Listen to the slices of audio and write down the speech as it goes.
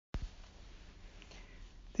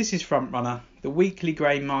This is Frontrunner, the weekly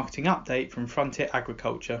grain marketing update from Frontier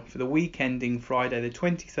Agriculture for the week ending Friday the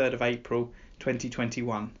 23rd of April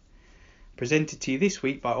 2021. Presented to you this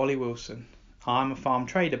week by Ollie Wilson. I'm a farm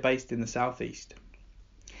trader based in the southeast.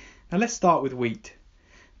 Now let's start with wheat.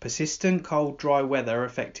 Persistent cold, dry weather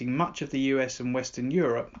affecting much of the US and Western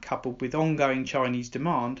Europe, coupled with ongoing Chinese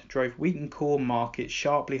demand, drove wheat and corn markets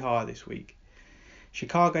sharply higher this week.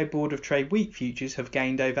 Chicago Board of Trade wheat futures have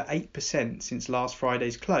gained over 8% since last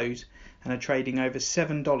Friday's close and are trading over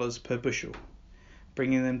 $7 per bushel,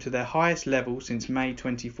 bringing them to their highest level since May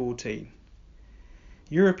 2014.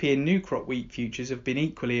 European new crop wheat futures have been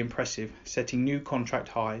equally impressive, setting new contract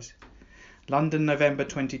highs. London November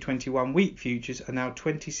 2021 wheat futures are now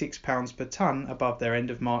 £26 per tonne above their end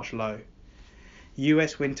of March low.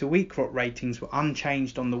 US winter wheat crop ratings were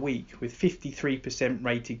unchanged on the week, with 53%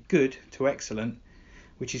 rated good to excellent,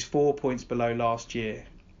 which is 4 points below last year.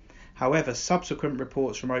 However, subsequent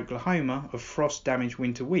reports from Oklahoma of frost-damaged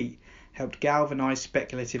winter wheat helped galvanise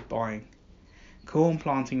speculative buying. Corn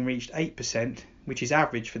planting reached 8%, which is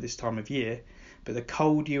average for this time of year, but the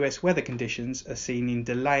cold US weather conditions are seen in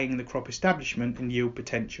delaying the crop establishment and yield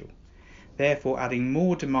potential, therefore adding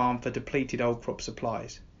more demand for depleted old crop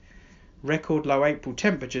supplies. Record low April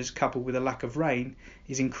temperatures coupled with a lack of rain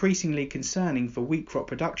is increasingly concerning for wheat crop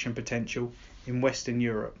production potential in Western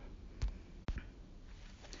Europe.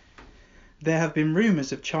 There have been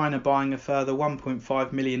rumours of China buying a further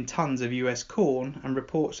 1.5 million tonnes of US corn, and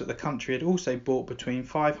reports that the country had also bought between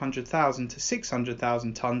 500,000 to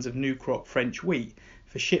 600,000 tonnes of new crop French wheat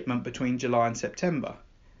for shipment between July and September.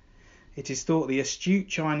 It is thought the astute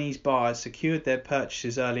Chinese buyers secured their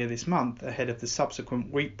purchases earlier this month ahead of the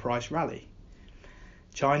subsequent wheat price rally.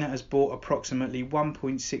 China has bought approximately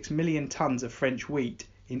 1.6 million tonnes of French wheat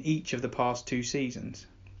in each of the past 2 seasons.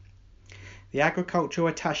 The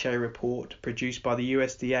Agricultural Attaché report produced by the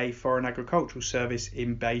USDA Foreign Agricultural Service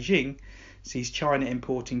in Beijing sees China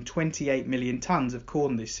importing 28 million tonnes of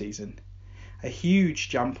corn this season, a huge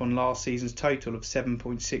jump on last season's total of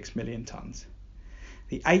 7.6 million tonnes.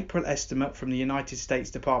 The April estimate from the United States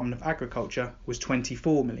Department of Agriculture was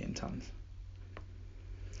 24 million tonnes.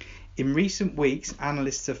 In recent weeks,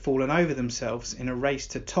 analysts have fallen over themselves in a race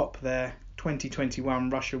to top their 2021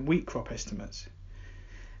 Russian wheat crop estimates.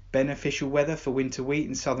 Beneficial weather for winter wheat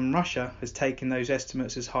in southern Russia has taken those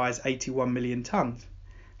estimates as high as 81 million tonnes.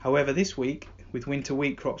 However, this week, with winter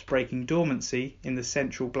wheat crops breaking dormancy in the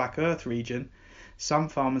central Black Earth region, some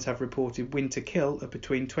farmers have reported winter kill of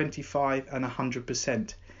between 25 and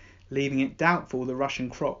 100%, leaving it doubtful the Russian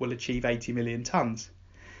crop will achieve 80 million tonnes.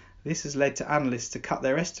 This has led to analysts to cut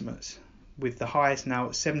their estimates, with the highest now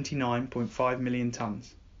at 79.5 million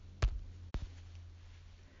tonnes.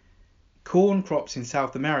 Corn crops in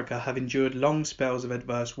South America have endured long spells of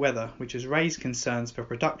adverse weather, which has raised concerns for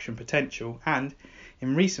production potential and,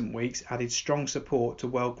 in recent weeks, added strong support to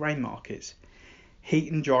world grain markets.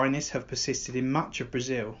 Heat and dryness have persisted in much of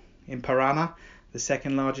Brazil. In Paraná, the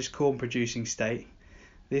second largest corn producing state,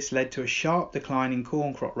 this led to a sharp decline in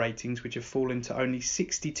corn crop ratings, which have fallen to only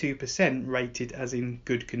 62% rated as in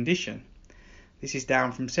good condition. This is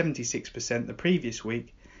down from 76% the previous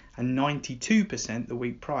week and 92% the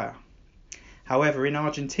week prior. However, in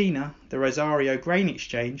Argentina, the Rosario Grain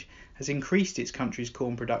Exchange has increased its country's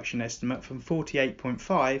corn production estimate from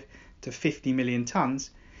 48.5 to 50 million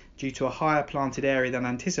tonnes due to a higher planted area than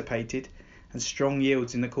anticipated and strong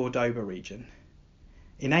yields in the Cordoba region.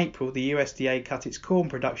 In April, the USDA cut its corn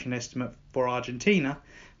production estimate for Argentina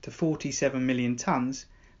to 47 million tonnes,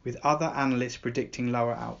 with other analysts predicting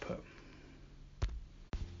lower output.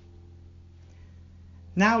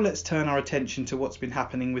 Now let's turn our attention to what's been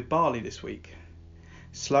happening with barley this week.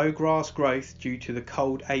 Slow grass growth due to the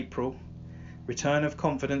cold April, return of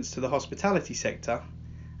confidence to the hospitality sector,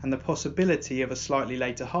 and the possibility of a slightly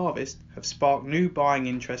later harvest have sparked new buying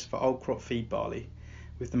interest for old crop feed barley,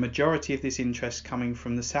 with the majority of this interest coming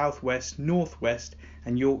from the southwest, northwest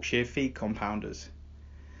and Yorkshire feed compounders.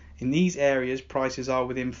 In these areas, prices are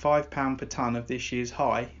within £5 per tonne of this year's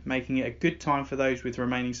high, making it a good time for those with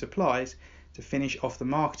remaining supplies to finish off the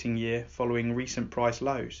marketing year following recent price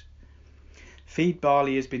lows. Feed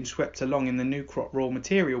barley has been swept along in the new crop raw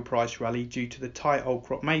material price rally due to the tight old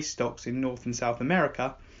crop maize stocks in North and South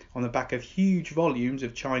America on the back of huge volumes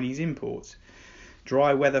of Chinese imports,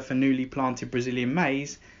 dry weather for newly planted Brazilian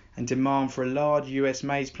maize, and demand for a large US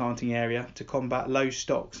maize planting area to combat low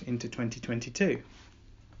stocks into 2022.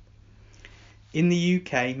 In the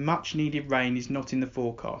UK, much needed rain is not in the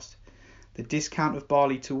forecast. The discount of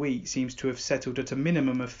barley to wheat seems to have settled at a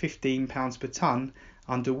minimum of £15 per tonne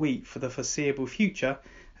under wheat for the foreseeable future,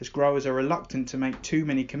 as growers are reluctant to make too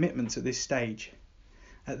many commitments at this stage.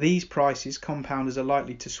 At these prices, compounders are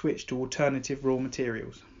likely to switch to alternative raw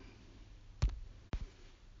materials.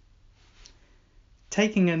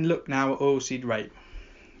 Taking a look now at oilseed rape.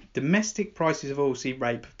 Domestic prices of oilseed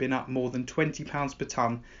rape have been up more than £20 per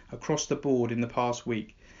tonne across the board in the past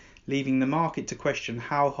week, leaving the market to question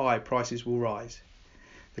how high prices will rise.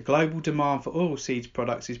 The global demand for oilseeds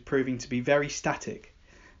products is proving to be very static.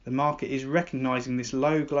 The market is recognising this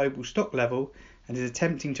low global stock level and is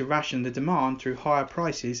attempting to ration the demand through higher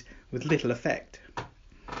prices with little effect.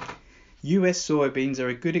 US soybeans are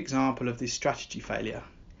a good example of this strategy failure.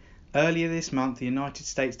 Earlier this month, the United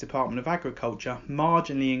States Department of Agriculture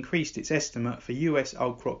marginally increased its estimate for US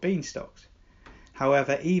old crop bean stocks.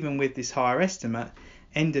 However, even with this higher estimate,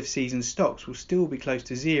 end of season stocks will still be close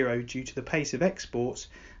to zero due to the pace of exports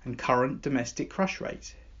and current domestic crush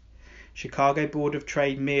rates. Chicago Board of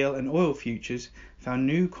Trade meal and oil futures found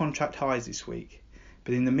new contract highs this week,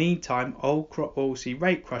 but in the meantime old crop oilseed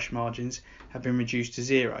rape crush margins have been reduced to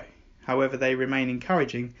zero. However, they remain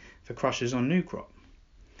encouraging for crushers on new crop.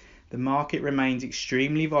 The market remains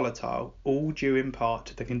extremely volatile, all due in part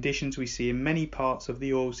to the conditions we see in many parts of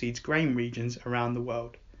the oilseeds grain regions around the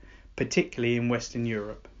world, particularly in Western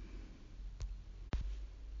Europe.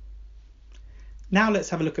 Now let's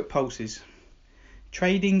have a look at pulses.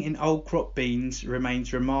 Trading in old crop beans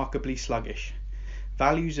remains remarkably sluggish.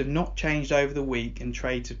 Values have not changed over the week and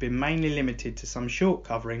trades have been mainly limited to some short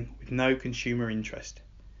covering with no consumer interest.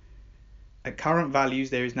 At current values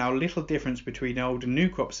there is now little difference between old and new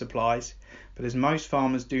crop supplies, but as most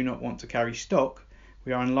farmers do not want to carry stock,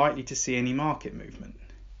 we are unlikely to see any market movement.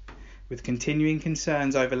 With continuing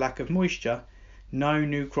concerns over lack of moisture, no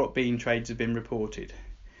new crop bean trades have been reported.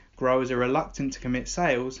 Growers are reluctant to commit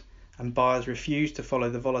sales and buyers refuse to follow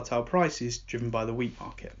the volatile prices driven by the wheat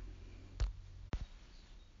market.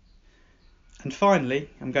 And finally,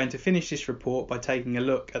 I'm going to finish this report by taking a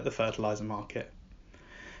look at the fertiliser market.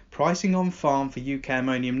 Pricing on farm for UK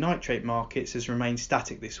ammonium nitrate markets has remained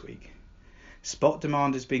static this week. Spot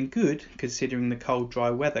demand has been good considering the cold dry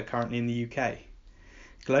weather currently in the UK.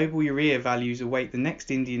 Global urea values await the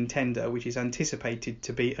next Indian tender, which is anticipated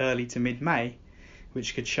to be early to mid-May,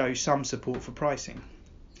 which could show some support for pricing.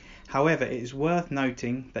 However, it is worth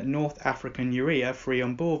noting that North African urea free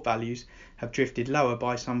on board values have drifted lower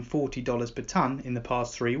by some $40 per tonne in the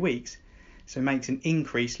past 3 weeks, so it makes an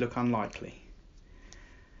increase look unlikely.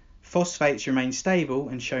 Phosphates remain stable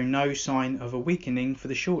and show no sign of a weakening for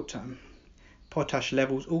the short term. Potash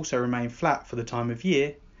levels also remain flat for the time of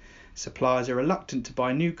year. Suppliers are reluctant to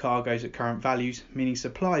buy new cargoes at current values, meaning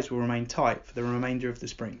supplies will remain tight for the remainder of the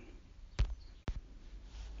spring.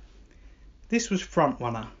 This was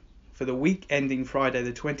Frontrunner for the week ending Friday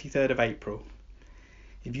the 23rd of April.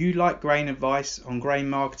 If you like grain advice on grain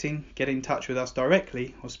marketing, get in touch with us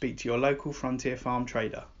directly or speak to your local Frontier Farm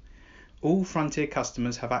trader. All Frontier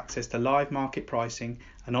customers have access to live market pricing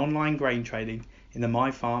and online grain trading in the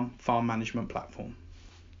MyFarm farm management platform.